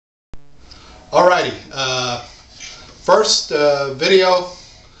Alrighty, first video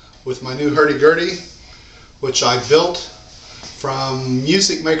with my new Hurdy Gurdy, which I built from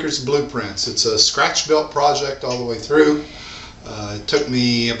Musicmakers Blueprints. It's a scratch-built project all the way through. It took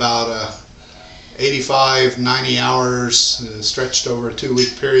me about 85-90 hours, stretched over a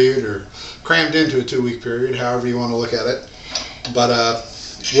 2-week period, or crammed into a 2-week period, however you want to look at it. But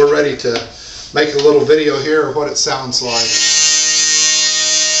we're ready to make a little video here of what it sounds like.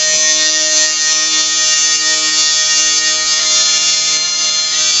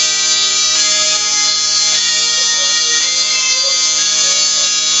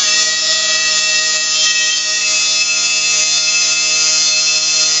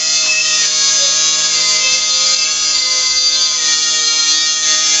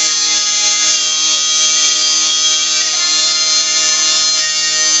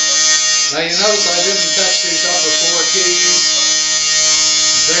 Now you notice I didn't touch these upper 4 keys.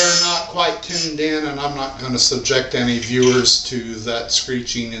 They're not quite tuned in, and I'm not going to subject any viewers to that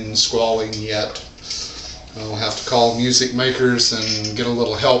screeching and squalling yet. I'll have to call Musicmakers and get a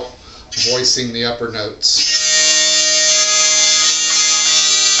little help voicing the upper notes.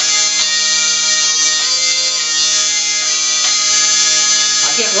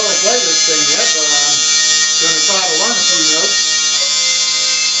 I can't really play this thing yet, but I'm going to try to learn a few notes.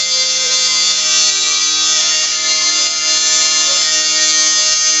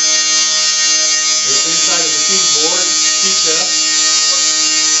 Inside of the keyboard, keychest.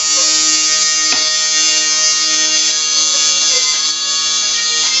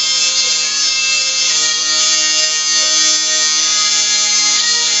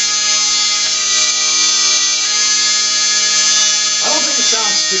 I don't think it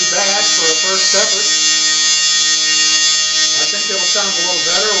sounds too bad for a first effort. I think it'll sound a little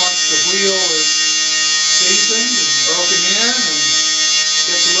better once the wheel is seasoned and broken in and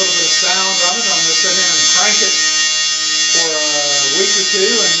gets a little bit of sound on it. I'm going to sit here and crank it for a week or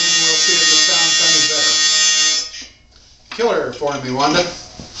two, and then we'll see if it sounds any better. Killer for me, Wanda.